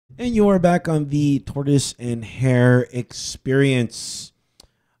And you are back on the Tortoise and Hare experience.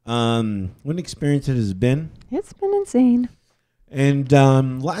 What an experience it has been. It's been insane. And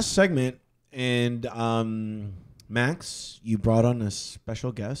last segment, and Max, you brought on a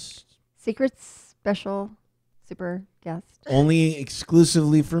special guest. Secret special super guest. Only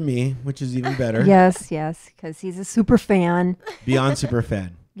exclusively for me, which is even better. Yes, because he's a super fan. Beyond super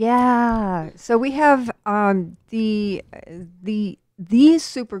fan. Yeah. So we have the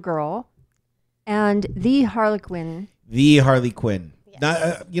Supergirl and the Harlequin. The Harley Quinn. Yes.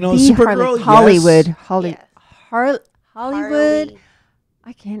 Not, The Supergirl, yes. Hollywood. Yes. Hollywood. Harley.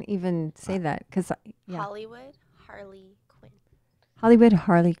 I can't even say that because Hollywood Harley Quinn. Hollywood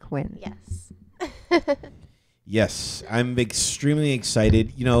Harley Quinn. Yes. Yes, I'm extremely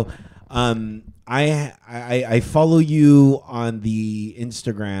excited. I follow you on the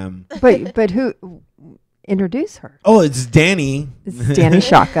Instagram. But who introduce her? Oh, it's Dani. It's Dani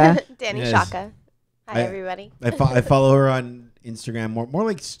Sciacca. Dani Yes. Sciacca. Hi, everybody. I follow her on Instagram, more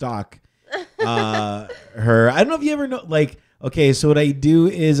like stalk her. I don't know if you ever know, like, okay, so what I do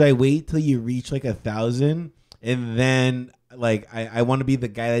is I wait till you reach like 1,000, and then like I want to be the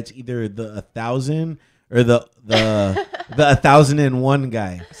guy that's either the 1,000 or the 1,001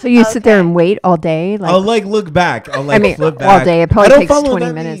 guy. So you sit there and wait all day? I'll like look back. I'll like flip back all day. It probably takes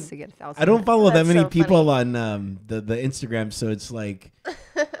 20 minutes to get 1,000. I don't follow that many people on the Instagram, so it's like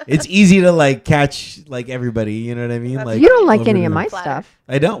it's easy to like catch like everybody. You know what I mean? Like you don't like any of my stuff.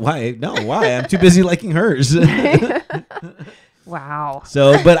 I don't. Why? No. Why? I'm too busy liking hers. Wow.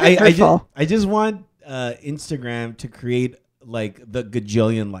 So, but I just want Instagram to create like the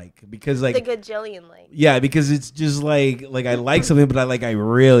gajillion because like the gajillion like. Yeah, because it's just like I like something, but I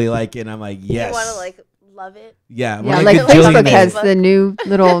really like it. And I'm like, yes. You want to like love it. Yeah, like Facebook has the new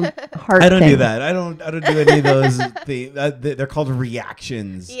little heart. I don't do that. I don't do any of those things. They're called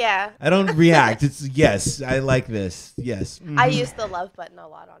reactions. Yeah. I don't react. It's yes, I like this. Yes. Mm-hmm. I use the love button a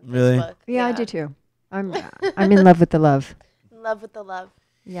lot on really? Facebook. Yeah, I do too. I'm in love with the love. In love with the love.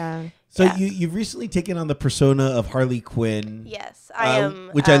 Yeah. So you've recently taken on the persona of Harley Quinn. Yes, I am.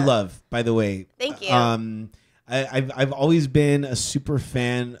 Which I love, by the way. Thank you. I've always been a super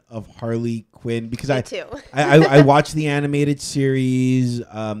fan of Harley Quinn because Me too. I watched the animated series.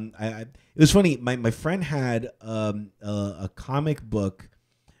 It was funny. My friend had a comic book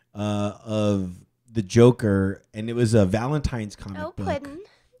of the Joker, and it was a Valentine's comic book. Puddin'.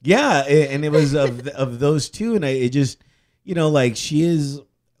 Yeah, and it was of those two, and it just like she is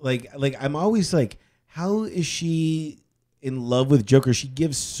like I'm always like, how is she in love with Joker? She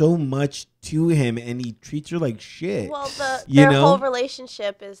gives so much to him, and he treats her like shit. Well, their whole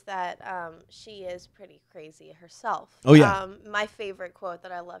relationship is that she is pretty crazy herself. Oh yeah. My favorite quote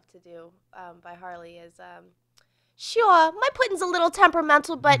that I love to do by Harley is, "Sure, my Puddin's a little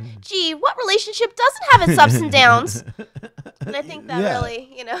temperamental, but gee, what relationship doesn't have its ups and downs?" And I think that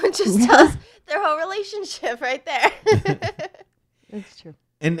really, just tells their whole relationship right there. That's true.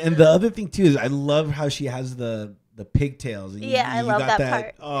 And the other thing too is I love how she has the pigtails. And I love that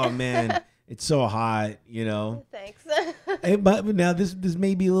part. Oh man, it's so hot, Thanks. But now this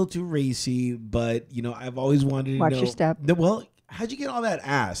may be a little too racy, but I've always wanted to watch know. Your step. Well, how'd you get all that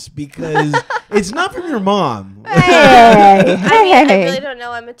ass? Because it's not from your mom. Hey. I really don't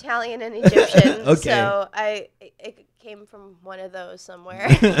know. I'm Italian and Egyptian, Okay. so it came from one of those somewhere.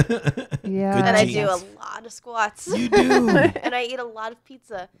 Yeah. Good And I genes. do a lot of squats. You do. And I eat a lot of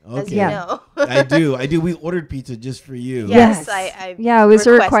pizza, as you know. I do. We ordered pizza just for you. Yes, I it was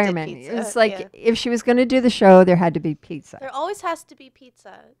a requested requirement. pizza. It's like if she was going to do the show, there had to be pizza. There always has to be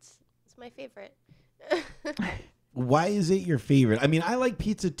pizza. It's my favorite. Why is it your favorite? I mean, I like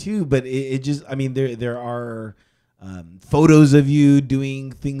pizza too, but it just, I mean, there are photos of you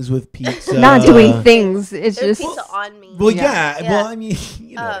doing things with pizza. Not doing things. It's There's just pizza on me. Well, yeah. Well, I mean,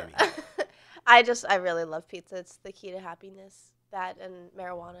 you know what I mean. I really love pizza. It's the key to happiness. That and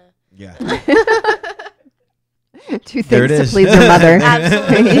marijuana. Yeah. Two things to please your mother.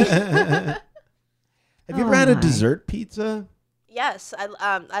 Absolutely. Have you ever had a dessert pizza? Yes,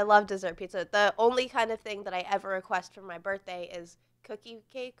 I love dessert pizza. The only kind of thing that I ever request for my birthday is cookie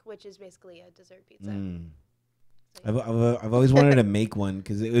cake, which is basically a dessert pizza. I've always wanted to make one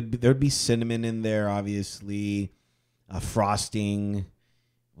because there'd be cinnamon in there, obviously, frosting.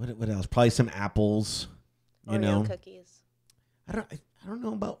 What else? Probably some apples. Oreo cookies. I don't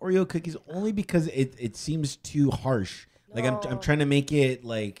know about Oreo cookies only because it seems too harsh. Like I'm trying to make it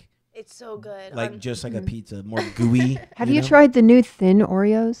like. It's so good. Like just like a pizza, more gooey. Have you tried the new thin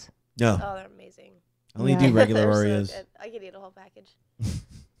Oreos? No. Oh, they're amazing. I only do regular They're Oreos. So good. I could eat a whole package.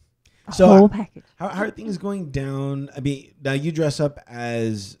 So Whole package. how are things going down? I mean, now you dress up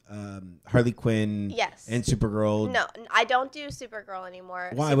as Harley Quinn Yes. and Supergirl. No, I don't do Supergirl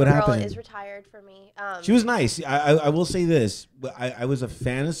anymore. Why? Supergirl What happened? is retired for me. She was nice. I will say this. I was a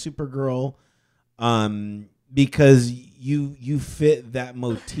fan of Supergirl because you fit that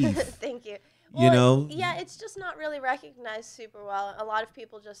motif. Thank you. You know? Yeah, it's just not really recognized super well. A lot of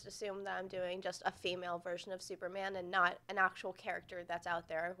people just assume that I'm doing just a female version of Superman and not an actual character that's out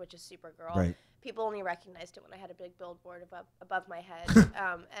there, which is Supergirl. Right. People only recognized it when I had a big billboard above my head.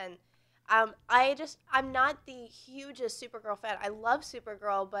 I'm not the hugest Supergirl fan. I love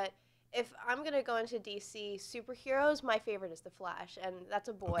Supergirl, but if I'm going to go into DC superheroes, my favorite is The Flash, and that's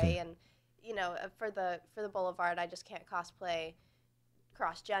a boy. Okay. And, you know, for the Boulevard, I just can't cosplay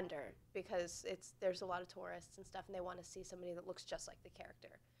cross-gender because there's a lot of tourists and stuff and they want to see somebody that looks just like the character.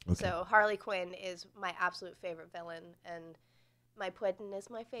 Okay. So Harley Quinn is my absolute favorite villain and my puddin' is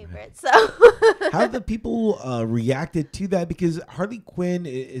my favorite. Right. So how have the people reacted to that? Because Harley Quinn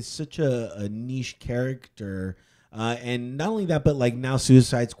is such a niche character. And not only that, but like now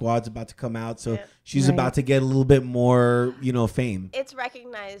Suicide Squad's about to come out. So she's about to get a little bit more, fame. It's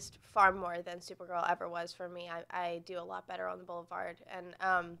recognized far more than Supergirl ever was for me. I do a lot better on the Boulevard. And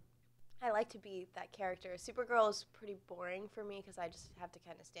I like to be that character. Supergirl is pretty boring for me because I just have to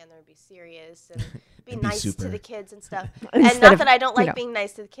kind of stand there and be serious and be nice to the kids and stuff. And not that I don't like being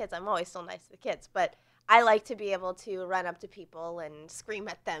nice to the kids. I'm always still nice to the kids. But I like to be able to run up to people and scream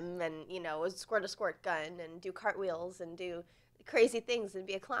at them and, squirt a squirt gun and do cartwheels and do crazy things and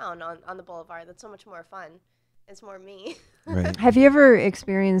be a clown on the Boulevard. That's so much more fun. It's more me. Right. Have you ever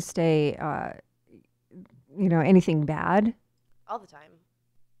experienced anything bad? All the time.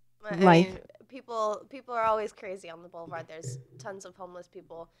 I mean, people are always crazy on the Boulevard. There's tons of homeless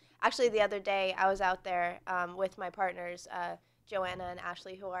people. Actually, the other day I was out there with my partners, Joanna and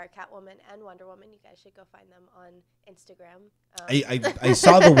Ashley, who are Catwoman and Wonder Woman. You guys should go find them on Instagram. I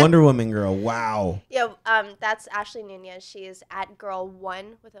saw the Wonder Woman girl. Wow. Yeah, that's Ashley Nunez. She is at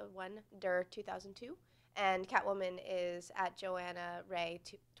Girl1 with a 1, Der 2002. And Catwoman is at Joanna Ray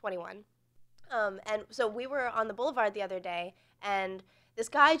 21. And so we were on the Boulevard the other day, and this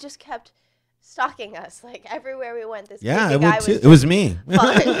guy just kept stalking us like everywhere we went. This guy was it was me.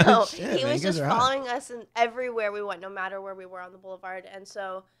 He was just following us and everywhere we went, no matter where we were on the Boulevard. And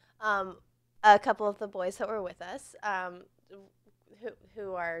so a couple of the boys that were with us,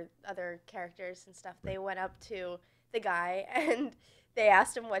 who are other characters and stuff, they went up to the guy and they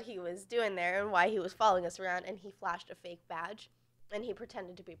asked him what he was doing there and why he was following us around, and he flashed a fake badge and he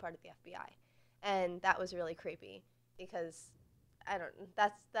pretended to be part of the FBI. And that was really creepy because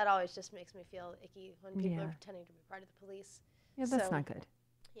that always just makes me feel icky when people are pretending to be part of the police. Yeah, that's not good.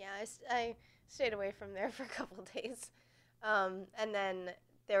 Yeah, I stayed away from there for a couple of days. And then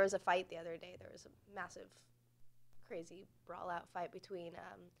there was a fight the other day. There was a massive, crazy brawl-out fight between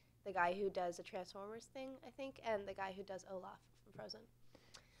the guy who does the Transformers thing, I think, and the guy who does Olaf from Frozen.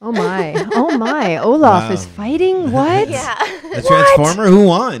 Oh my! Oh my! Olaf is fighting. What? Yeah. The Transformer? Who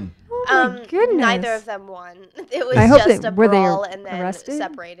won? Oh my goodness! Neither of them won. It was just a were they brawl and then arrested?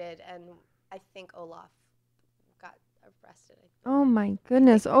 separated, and I think Olaf got arrested. Oh my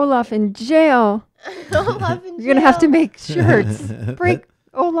goodness! Olaf in jail. Olaf in jail. You're gonna have to make shirts. Break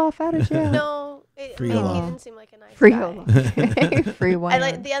Olaf out of jail. No, he didn't seem like a nice Free guy. Olaf. Free one.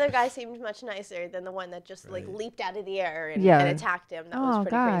 The other guy seemed much nicer than the one that just leaped out of the air and attacked him. That was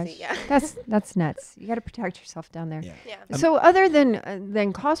pretty crazy. Yeah, that's nuts. You got to protect yourself down there. Yeah. So other than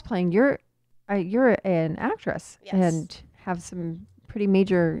cosplaying, you're an actress and have some pretty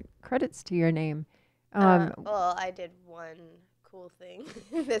major credits to your name. Well, I did one cool thing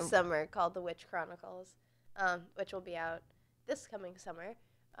this summer called The Witch Chronicles, which will be out this coming summer.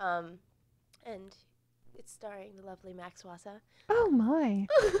 And it's starring the lovely Max Wassa. Oh, my.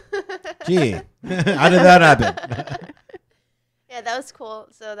 Gee, how did that happen? Yeah, that was cool.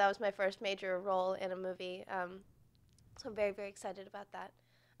 So that was my first major role in a movie. So I'm very, very excited about that.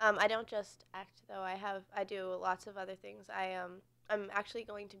 I don't just act, though. I do lots of other things. I'm actually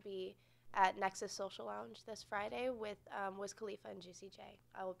going to be at Nexus Social Lounge this Friday with Wiz Khalifa and Juicy J.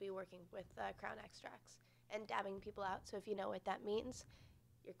 I will be working with Crown Extracts and dabbing people out. So if you know what that means,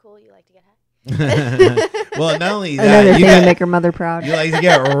 you're cool. You like to get high. Well, not only that, another thing to make her mother proud. You like to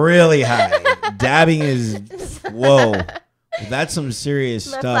get really high. Dabbing is whoa. That's some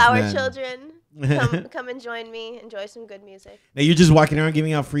serious My stuff, flower man. children, come and join me. Enjoy some good music. Now you're just walking around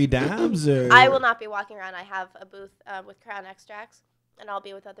giving out free dabs, or I will not be walking around. I have a booth with Crown Extracts, and I'll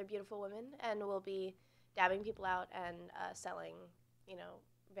be with other beautiful women, and we'll be dabbing people out and selling,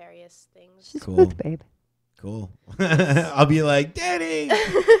 various things. She's a booth babe. Cool. I'll be like, Daddy,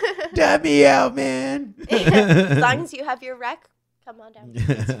 dab me out, man. As long as you have your rec, come on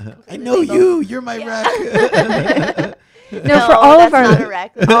down. I know legal. you. You're my rec. No, for all of that's our not a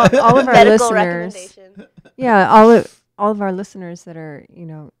rec. all of our Medical listeners. recommendation. Yeah, all of our listeners that are,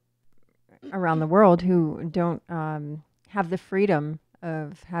 around the world who don't have the freedom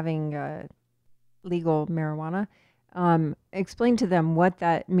of having legal marijuana, explain to them what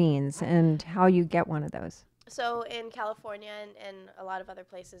that means and how you get one of those. So in California and a lot of other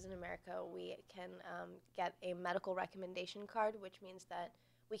places in America, we can get a medical recommendation card, which means that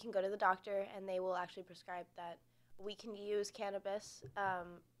we can go to the doctor and they will actually prescribe that we can use cannabis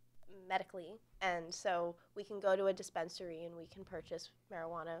medically. And so we can go to a dispensary and we can purchase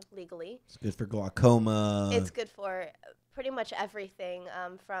marijuana legally. It's good for glaucoma. It's good for pretty much everything,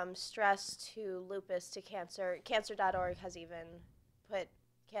 from stress to lupus to cancer. Cancer.org has even put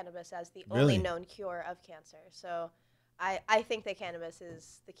cannabis as the only known cure of cancer. So I think that cannabis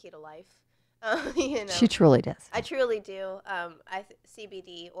is the key to life. She truly does. I truly do.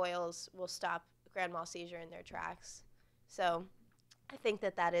 CBD oils will stop grand mal seizure in their tracks. So I think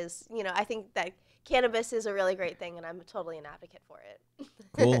that is, I think that cannabis is a really great thing, and I'm totally an advocate for it.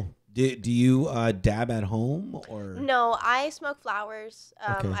 Cool. Do you dab at home or? No, I smoke flowers.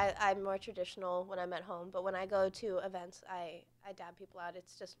 Okay. I'm more traditional when I'm at home, but when I go to events, I dab people out.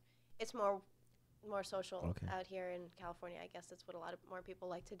 It's more social out here in California. I guess that's what a lot of more people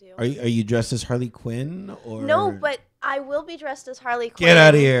like to do. Are you dressed as Harley Quinn or? No, but I will be dressed as Harley Quinn. Get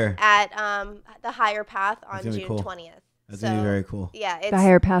out of here. At the Higher Path on June cool. 20th. That's gonna be very cool. Yeah, it's the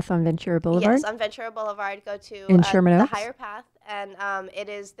Higher Path on Ventura Boulevard. Yes, on Ventura Boulevard. Go to in Sherman the Oaks? Higher Path, and it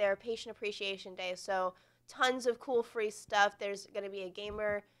is their Patient Appreciation Day. So tons of cool free stuff. There's going to be a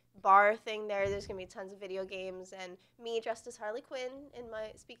gamer bar thing there. There's going to be tons of video games, and me dressed as Harley Quinn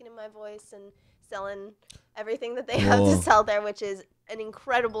speaking in my voice and selling everything that they have to sell there, which is an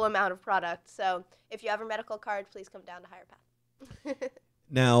incredible amount of product. So if you have a medical card, please come down to Higher Path.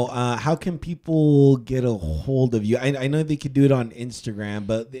 Now, how can people get a hold of you? I know they could do it on Instagram,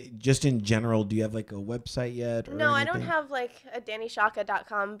 but just in general, do you have like a website yet? Or No, anything? I don't have like a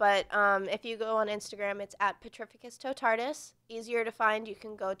DaniSciacca.com, but if you go on Instagram, it's at Petrificus Tortoise. Easier to find. You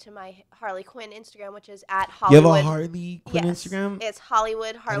can go to my Harley Quinn Instagram, which is at Hollywood. You have a Harley Quinn Instagram? It's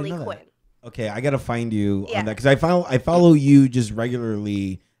Hollywood Harley Quinn. Okay, I gotta find you on that because I follow you just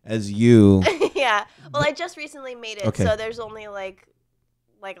regularly as you. Yeah. Well, I just recently made it, so there's only like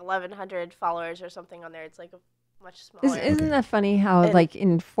 1,100 followers or something on there. It's like a much smaller. Isn't that funny how like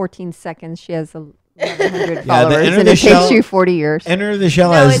in 14 seconds she has 1,100 Yeah, followers and it takes you 40 years? Enter the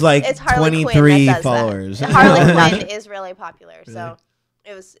Shell has like 23 followers. Harley Quinn is really popular, so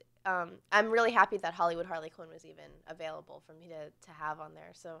it was. I'm really happy that Hollywood Harley Quinn was even available for me to have on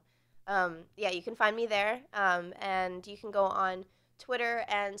there. So, yeah, you can find me there, and you can go on Twitter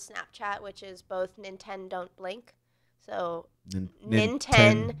and Snapchat, which is both Nintendo Don't Blink. So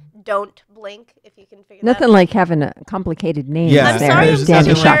Nintendo Don't Blink, if you can figure Nothing that out. like having a complicated name. Yeah, I'm there. sorry, I'm Dani such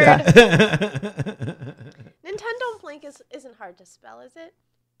a Sciacca. Nintendo Don't Blink isn't hard to spell, is it?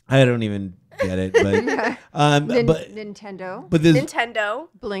 I don't even get it, but Nintendo. But this Nintendo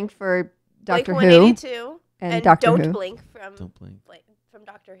Blink for Blink Doctor 182 Who and Don't Doctor Who. Blink from Don't blink. from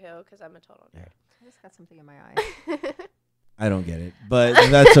Doctor Who, because I'm a total nerd. I just got something in my eye. I don't get it, but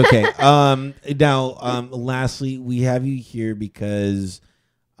that's okay. Now, lastly, we have you here because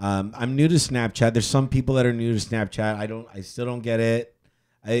I'm new to Snapchat. There's some people that are new to Snapchat. I still don't get it.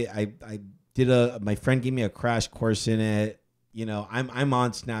 I did my friend gave me a crash course in it. You know, I'm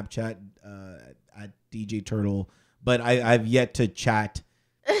on Snapchat at DJ Turtle, but I've yet to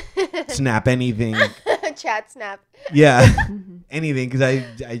snap anything. Chat snap. Yeah, anything because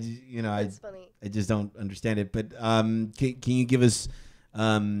That's funny. I just don't understand it. But can you give us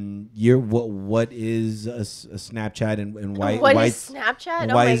what is a Snapchat and why is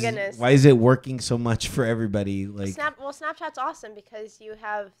Snapchat? Oh my goodness! Why is it working so much for everybody? Like Snapchat's awesome because you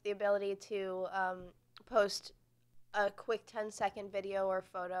have the ability to post a quick 10-second video or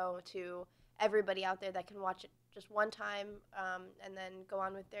photo to everybody out there that can watch it just one time and then go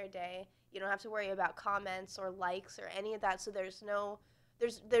on with their day. You don't have to worry about comments or likes or any of that. So there's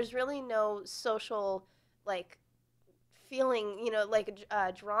really no social like feeling,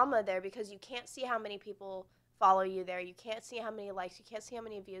 drama there because you can't see how many people follow you there. You can't see how many likes. You can't see how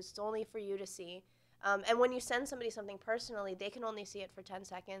many views. It's only for you to see. And when you send somebody something personally, they can only see it for 10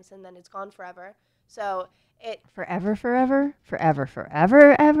 seconds and then it's gone forever. So forever, ever.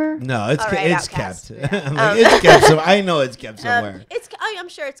 No, it's right, kept. It's kept. So I know it's kept somewhere. I'm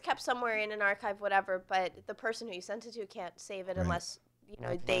sure it's kept somewhere in an archive, whatever. But the person who you sent it to can't save it unless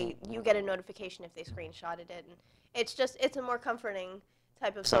you get a notification if they screenshotted it, and it's a more comforting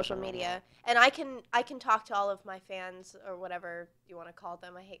type of social media. And I can talk to all of my fans or whatever you want to call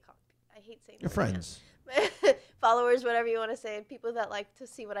them. I hate saying Your friends. followers, whatever you want to say, people that like to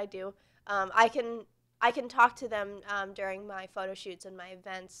see what I do. I can talk to them during my photo shoots and my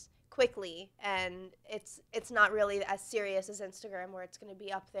events quickly, and it's not really as serious as Instagram, where it's going to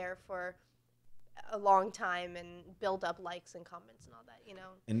be up there for a long time and build up likes and comments and all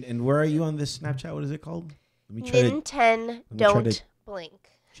that, And where are you on this Snapchat? What is it called? Let me Ninten don't blink.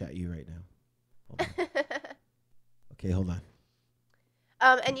 Chat you right now. Hold on. Okay, hold on.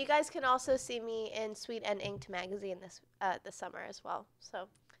 And you guys can also see me in Sweet and Inked magazine this summer as well. So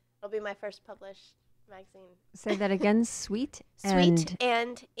it'll be my first published magazine. Say that again. Sweet and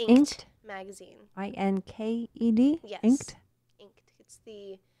Inked magazine. INKED? Yes. Inked? Inked. It's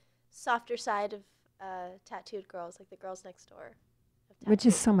the softer side of tattooed girls, like the girls next door. Which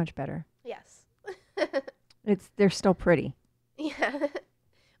is so much better. Yes. They're still pretty. Yeah.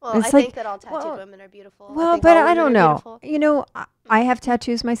 Well, It's I like- think that all tattooed women are beautiful. Well, think but all I women don't are know. beautiful. I have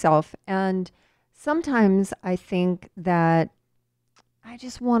tattoos myself, and sometimes I think that I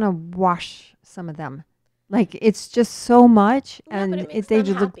just want to wash some of them. Like, it's just so much, Yeah, but and it makes they them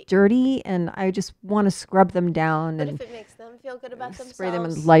just happy. look dirty, and I just want to scrub them down But and if it makes them feel good about themselves, spray them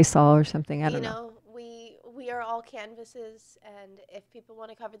with Lysol or something. I you don't know, we are all canvases, and if people want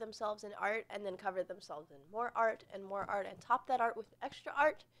to cover themselves in art and then cover themselves in more art and top that art with extra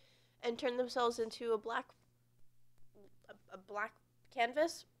art, and turn themselves into a black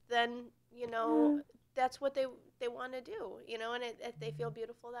canvas, then that's what they want to do, and if they feel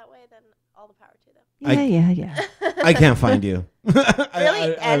beautiful that way, then all the power to them. Yeah. I can't find you.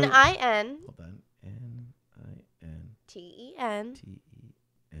 Really? N-I-N. Hold on. N-I-N. T-E-N.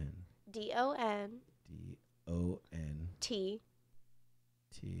 T-E-N. D-O-N. D-O-N. T.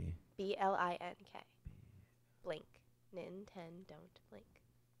 T. B-L-I-N-K. Blink. Ninten don't blink.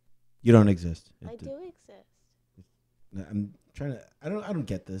 You don't exist. I do exist. I'm trying to. I don't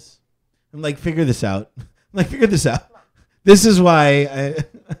get this. I'm like, figure this out. This is why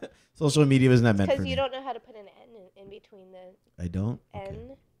social media was not meant for me. Because you don't know how to put an N in between the I don't. N. Okay.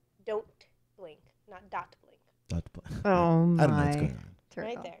 Don't blink, not dot blink. Oh my. I don't know what's going on.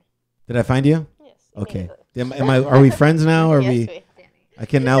 Right there. Did I find you? Yes. Okay. immediately. Are we friends now? Or Yes, we? I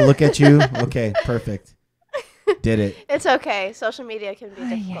can now look at you. Okay. Perfect. Did it. It's okay. Social media can be Ay,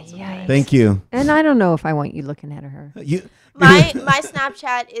 difficult ay, sometimes. ay. Thank you. And I don't know if I want you looking at her. You. My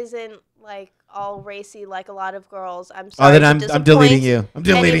Snapchat isn't like all racy like a lot of girls. I'm Oh, sorry. then I'm deleting you. I'm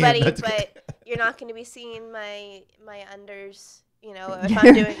deleting anybody, you. That's but you're not going to be seeing my unders. If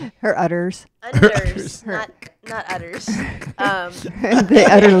I'm doing her udders. unders, Her- not udders. They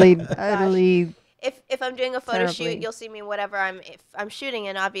utterly. If I'm doing a photo Terribly. shoot, you'll see me whatever if I'm shooting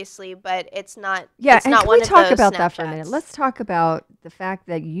in, obviously, but it's not. Yeah, it's and not can one we of talk those about that for a minute? Snapchats. Let's talk about the fact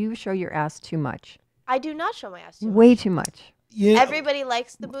that you show your ass too much. I do not show my ass too much. Way too much. Yeah. Everybody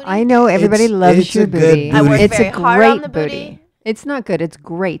likes the booty. I know everybody It's loves a your good booty. I work It's very a hard on great the booty. booty. It's not good. It's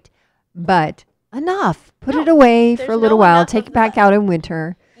great, but enough. Put it away for a there's little no while. enough Take of it back the- out in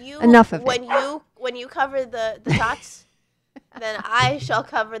winter. You, Enough of when it. when you cover the tots, then I shall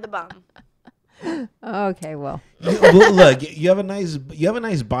cover the bum. Okay, well, Well, look, you have a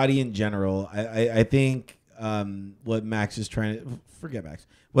nice body in general. I think what Max is trying to forget Max.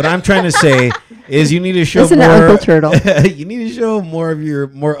 What I'm trying to say is you need to show Listen to more. Uncle Turtle. You need to show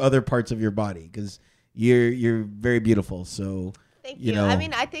more other parts of your body because you're very beautiful. So Thank You you. know. I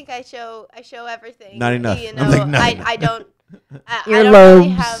mean, I think I show everything. Not enough. You I'm know, like, not enough. I don't. I Your don't really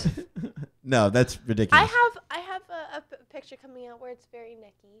lobes. have. no, that's ridiculous. I have a picture coming out where it's very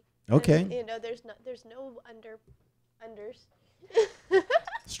necky. Okay. And, there's no unders.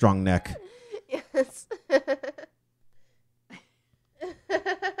 Strong neck. Yes.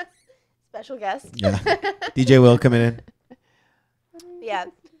 Special guest. Yeah. DJ Will coming in. Yeah.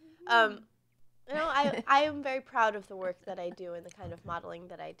 I am very proud of the work that I do and the kind of modeling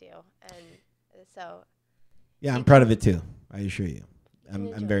that I do, and so. Yeah, I'm proud of it too. I assure you. I'm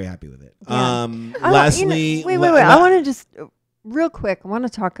enjoy. very happy with it. Yeah. Lastly, wait. I want to just real quick. I want to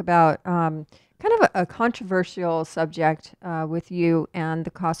talk about kind of a controversial subject with you and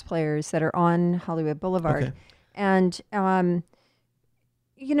the cosplayers that are on Hollywood Boulevard, Okay. and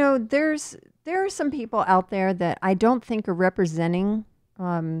there are some people out there that I don't think are representing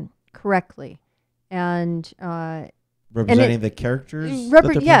correctly, and representing the characters. that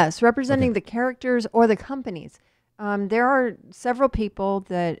they're playing? yes, representing Okay. the characters or the companies. There are several people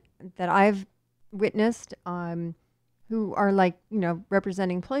that I've witnessed who are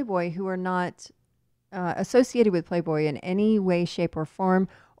representing Playboy who are not associated with Playboy in any way, shape, or form,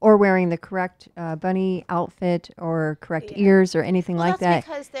 or wearing the correct bunny outfit or correct ears or anything like that. That's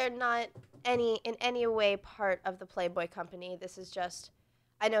because they're not in any way part of the Playboy company. This is just,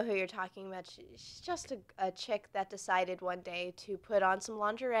 I know who you're talking about. She's just a chick that decided one day to put on some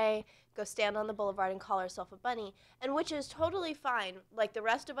lingerie, go stand on the boulevard and call herself a bunny, and which is totally fine. Like the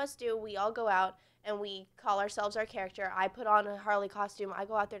rest of us do, we all go out and we call ourselves our character. I put on a Harley costume. I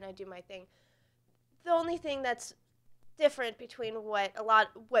go out there and I do my thing. The only thing that's different between what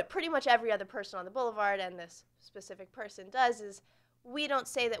pretty much every other person on the boulevard and this specific person does is we don't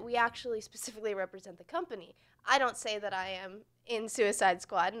say that we actually specifically represent the company. I don't say that I am in Suicide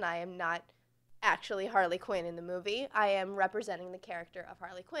Squad and I am not actually Harley Quinn in the movie. I am representing the character of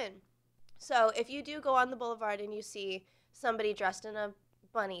Harley Quinn. So if you do go on the boulevard and you see somebody dressed in a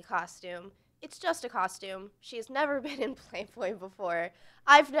bunny costume, it's just a costume. She's never been in Playboy before.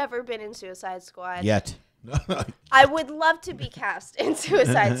 I've never been in Suicide Squad. Yet. I would love to be cast in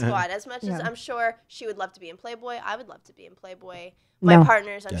Suicide Squad as much as I'm sure she would love to be in Playboy. I would love to be in Playboy. My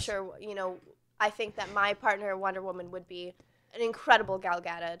partners, I'm sure, I think that my partner, Wonder Woman, would be an incredible Gal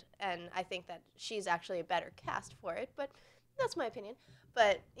Gadot, and I think that she's actually a better cast for it, but that's my opinion.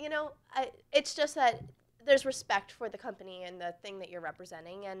 But, it's just that there's respect for the company and the thing that you're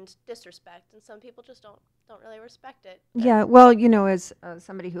representing and disrespect, and some people just don't really respect it. Yeah, well, as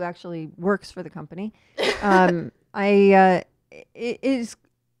somebody who actually works for the company, it's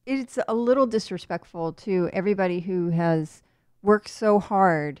a little disrespectful to everybody who has worked so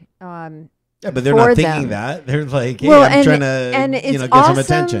hard. Yeah, but they're not thinking that. They're like, hey, I'm trying to, get some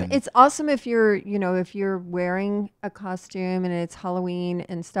attention. It's awesome if you're wearing a costume and it's Halloween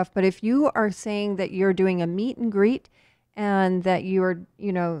and stuff. But if you are saying that you're doing a meet and greet and that you're,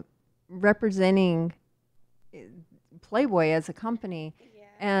 representing Playboy as a company,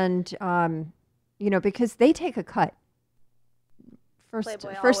 and because they take a cut. First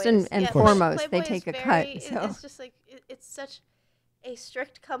and foremost, Playboy they take a cut. So. It's just like it's such a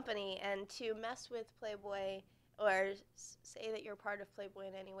strict company, and to mess with Playboy or say that you're part of Playboy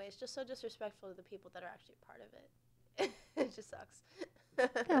in any way is just so disrespectful to the people that are actually part of it. It just sucks.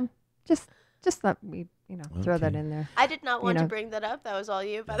 Yeah, just thought we throw that in there. I did not want to bring that up. That was all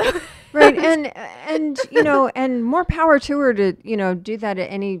you, by the way. Right, and and more power to her to do that at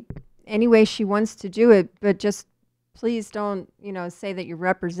any way she wants to do it, but just please don't say that you're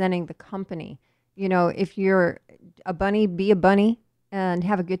representing the company. If you're a bunny, be a bunny and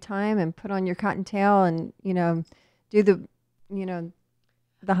have a good time and put on your cottontail and do the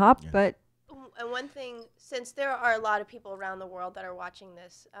hop. Yeah. But and one thing, since there are a lot of people around the world that are watching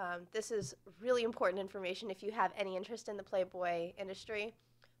this, this is really important information if you have any interest in the Playboy industry.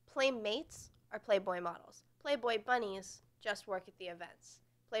 Playmates are Playboy models. Playboy bunnies just work at the events.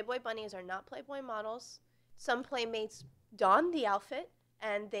 Playboy bunnies are not Playboy models. Some Playmates don the outfit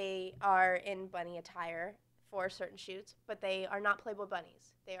and they are in bunny attire for certain shoots, but they are not Playboy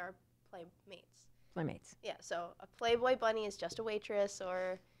bunnies. They are Playmates. Playmates. Yeah, so a Playboy bunny is just a waitress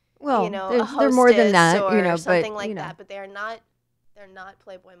or a hostess they're more than that, or something like that, but they're not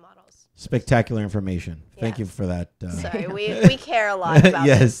Playboy models. Spectacular information. Thank you for that. Sorry, we care a lot about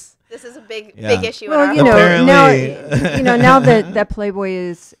this. This is a big issue. Well, in our now that Playboy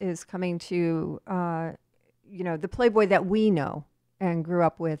is coming to the Playboy that we know and grew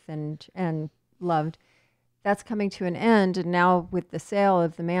up with and loved, that's coming to an end. And now with the sale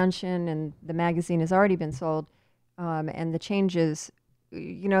of the mansion and the magazine has already been sold, and the changes,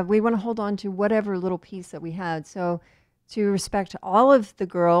 we want to hold on to whatever little piece that we had. So to respect all of the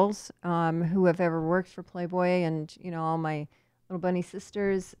girls who have ever worked for Playboy and, all my little bunny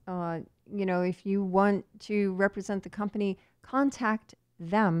sisters, if you want to represent the company, contact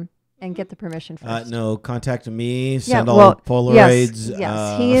them and get the permission first. No, contact me. Send all Polaroids.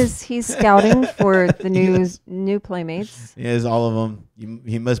 Yes. He's scouting for the new Playmates. He has all of them.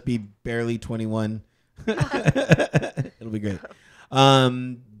 He must be barely 21. It'll be great.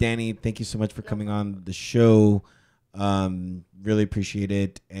 Dani, thank you so much for coming on the show. Really appreciate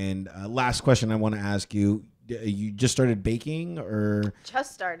it. And last question I want to ask you. You just started baking or?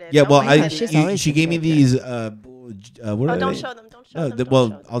 Just started. Yeah, well, she gave me these. What are don't they? show them. Don't show them.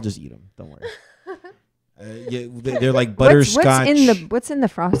 Well, I'll just eat them. Don't worry. They're like butterscotch. What's in the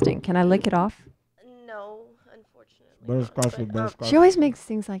frosting? Can I lick it off? No, unfortunately. Butterscotch with butterscotch. She always makes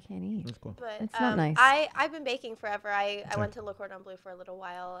things I can't eat. That's cool. But it's not nice. I've been baking forever. I went to Le Cordon Bleu for a little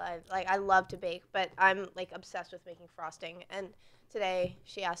while. I love to bake, but I'm like obsessed with making frosting. And today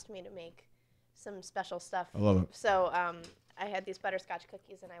she asked me to make some special stuff. I love it. So I had these butterscotch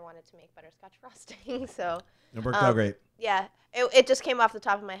cookies and I wanted to make butterscotch frosting. So It worked out great. yeah, it just came off the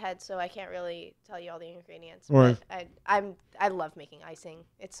top of my head, so I can't really tell you all the ingredients. Right. But I love making icing.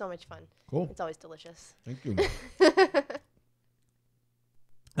 It's so much fun. Cool. It's always delicious. Thank you.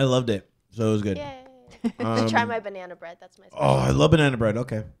 I loved it. So it was good. Yay. Try my banana bread. That's my special. Oh, I love banana bread.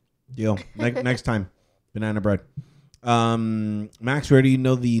 Okay. Deal. Next time. Banana bread. Max, where do you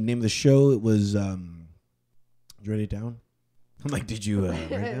know the name of the show? It was, did you write it down? I'm like, did you write it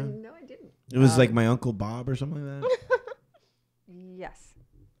down? No, I didn't. It was like My Uncle Bob or something like that? Yes.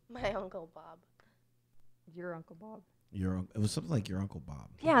 My Uncle Bob. Your Uncle Bob. It was something like Your Uncle Bob.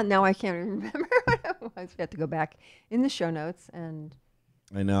 Yeah, now I can't even remember what it was. We have to go back in the show notes and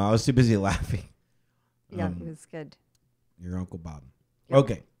I know. I was too busy laughing. yeah, it was good. Your Uncle Bob. Yep.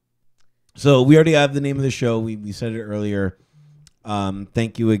 Okay. So we already have the name of the show. We said it earlier.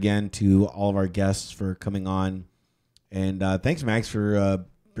 Thank you again to all of our guests for coming on. And thanks, Max, for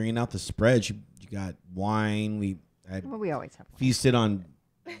bringing out the spread. You got wine. We always have wine. Feasted on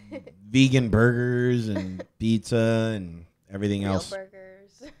vegan burgers and pizza and everything Real else.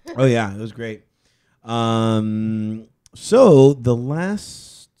 burgers. Oh, yeah. It was great. So the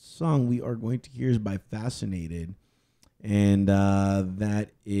last song we are going to hear is by Fascinated. And that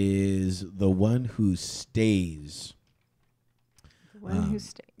is The One Who Stays. The One Who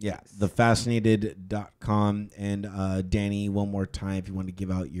Stays. Yeah, thefascinated.com. And Dani, one more time, if you want to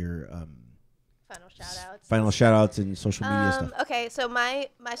give out your Final shout outs and social media stuff. Okay, so my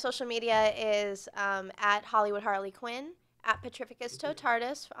social media is at Hollywood Harley Quinn, at Petrificus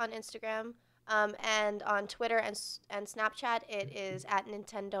Tortoise on Instagram, and on Twitter and Snapchat it is at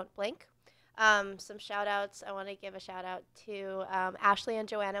Nintendo Blink. Some shout outs. I want to give a shout out to Ashley and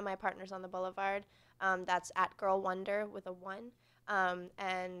Joanna, my partners on the Boulevard. That's at Girl Wonder with a 1.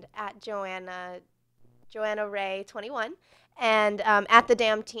 And at Joanna Ray 21. And at the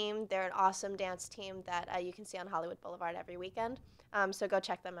Damn Team, they're an awesome dance team that you can see on Hollywood Boulevard every weekend. So go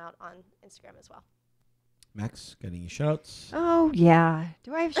check them out on Instagram as well. Max, got any shout outs? Oh, yeah.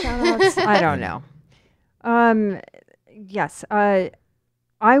 Do I have shout outs? I don't know. Yes. I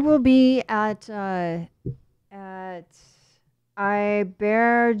will be at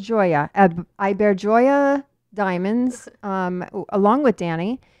Iberjoya Diamonds, along with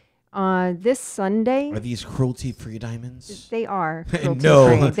Dani, this Sunday. Are these cruelty-free diamonds? They are No.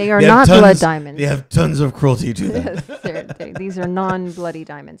 cruelty-free. They are not blood diamonds. They have tons of cruelty to them. These are non-bloody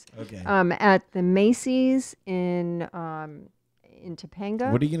diamonds. Okay. At the Macy's in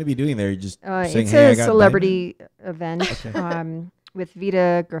Topanga. What are you going to be doing there? Just saying, it's hey, a I got celebrity event. Okay. With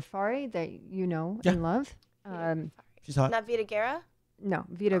Vita Grafari that you know Yeah. and love. She's hot. Not Vita Guerra? No,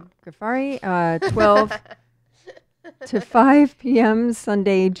 Vita Grafari, 12 to 5 p.m.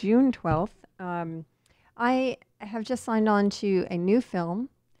 Sunday, June 12th. I have just signed on to a new film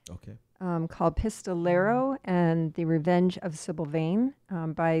Okay. called Pistolero and the Revenge of Sybil Vane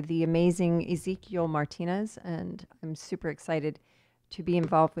by the amazing Ezekiel Martinez, and I'm super excited to be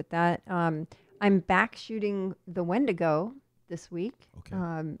involved with that. I'm back shooting The Wendigo this week.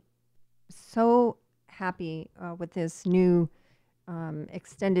 Okay. So happy with this new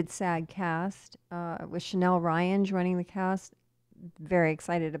extended SAG cast with Chanel Ryan joining the cast. Very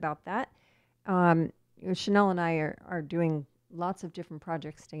excited about that. Chanel and I are doing lots of different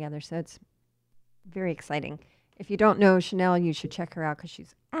projects together, so it's very exciting. If you don't know Chanel, you should check her out because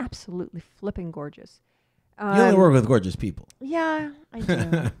she's absolutely flipping gorgeous. You only work with gorgeous people. Yeah, I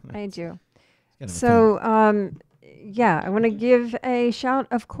do. I do. Kind of a So, yeah, I want to give a shout,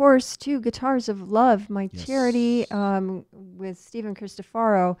 of course, to Guitars of Love, my Yes. charity with Stephen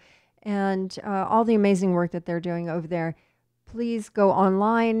Cristofaro, and all the amazing work that they're doing over there. Please go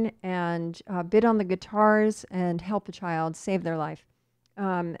online and bid on the guitars and help a child, save their life.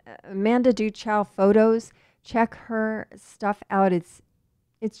 Amanda Duchow Photos, check her stuff out. It's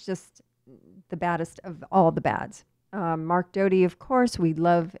just the baddest of all the bads. Mark Doty, of course, we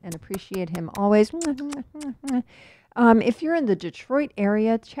love and appreciate him always. If you're in the Detroit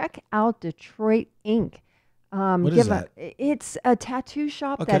area, check out Detroit Inc. What is that? It's a tattoo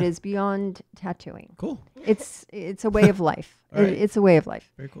shop Okay. that is beyond tattooing. Cool. It's a way of life. All right. It's a way of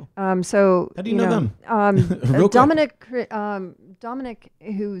life. Very cool. So How do you know them? Real quick. Dominic,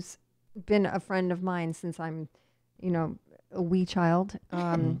 who's been a friend of mine since I'm, a wee child.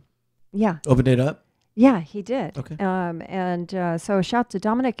 Yeah. Opened it up? Yeah, he did. Okay. So shout to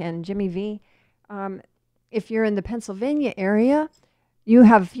Dominic and Jimmy V. If you're in the Pennsylvania area, you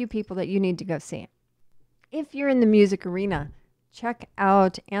have a few people that you need to go see. If you're in the music arena, check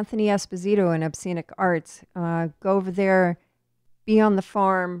out Anthony Esposito and Obscenic Arts. Go over there be on the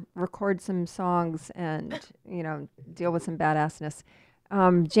farm, record some songs, and deal with some badassness.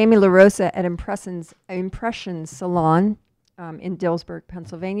 Jamie LaRosa at Impressions Salon in Dillsburg,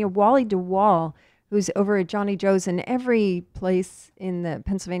 Pennsylvania. Wally DeWall, who's over at Johnny Joe's and every place in the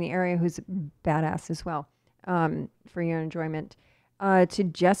Pennsylvania area, who's badass as well, for your enjoyment. To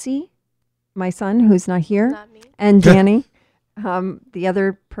Jesse, my son, who's not here, Not me. and Danny, the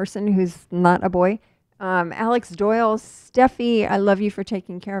other person who's not a boy. Alex Doyle, Steffi, I love you for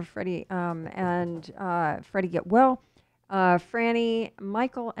taking care of Freddie, and Freddie get well. Franny,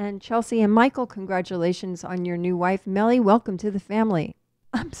 Michael, and Chelsea. And Michael, congratulations on your new wife. Melly, welcome to the family.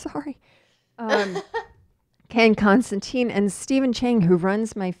 I'm sorry. Ken Constantine and Stephen Chang, who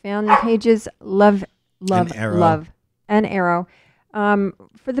runs my fan pages. Love, And Arrow. love. And Arrow.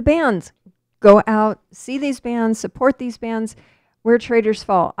 For the bands, go out, see these bands, support these bands. Where Traders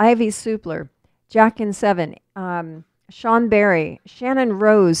Fall, Ivy Supler, Jack and Seven, Sean Barry, Shannon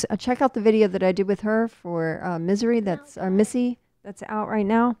Rose. Check out the video that I did with her for Misery. That's Missy. That's out right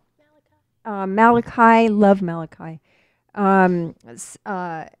now. Malachi, love Malachi. Nine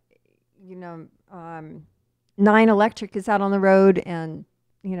Electric is out on the road and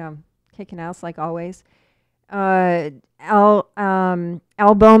kicking ass like always. Al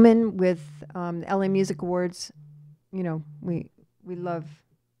Bowman with the LA Music Awards. We love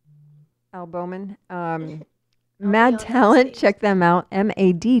Al Bowman. Mad Talent, check them out.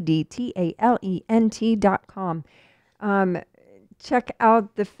 MADDTALENT.com. Check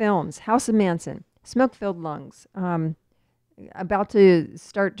out the films. House of Manson, Smoke Filled Lungs. About to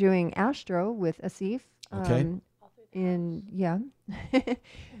start doing Astro with Asif. Okay.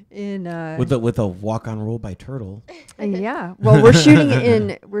 With a walk on roll by Turtle. Yeah. Well, we're shooting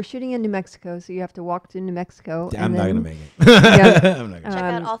in New Mexico, so you have to walk to New Mexico. I'm not gonna make it. Yeah. I'm not gonna. Check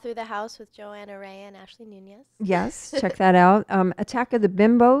out All Through the House with Joanna Ray and Ashley Nunez. Yes, check that out. Attack of the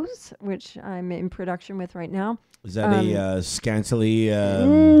Bimbos, which I'm in production with right now. Is that a scantily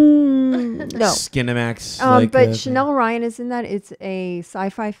No. Skinamax? But Chanel Ryan is in that. It's a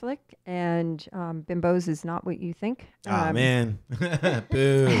sci-fi flick, and Bimbos is not what you think. Man.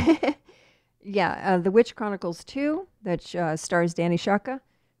 Boo. Yeah, The Witch Chronicles 2, that stars Dani Sciacca,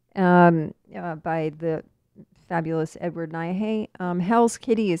 by the fabulous Edward Nyahay. Hell's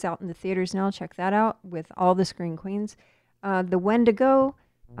Kitty is out in the theaters now. Check that out with all the Screen Queens. The Wendigo,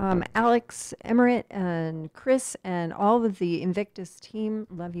 Alex Emmerich and Chris and all of the Invictus team.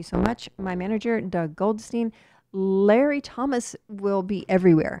 Love you so much. My manager, Doug Goldstein. Larry Thomas will be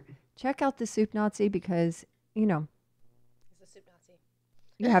everywhere. Check out the Soup Nazi because, He's a soup Nazi.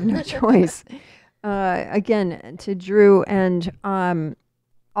 you have no choice. Again, to Drew and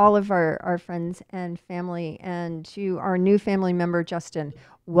all of our friends and family, and to our new family member, Justin,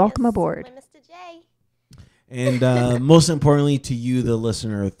 welcome aboard. My Mr. J. And most importantly to you, the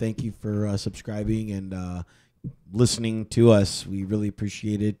listener, thank you for subscribing and listening to us. We really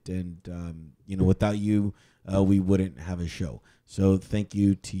appreciate it. And, without you, we wouldn't have a show. So thank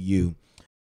you to you.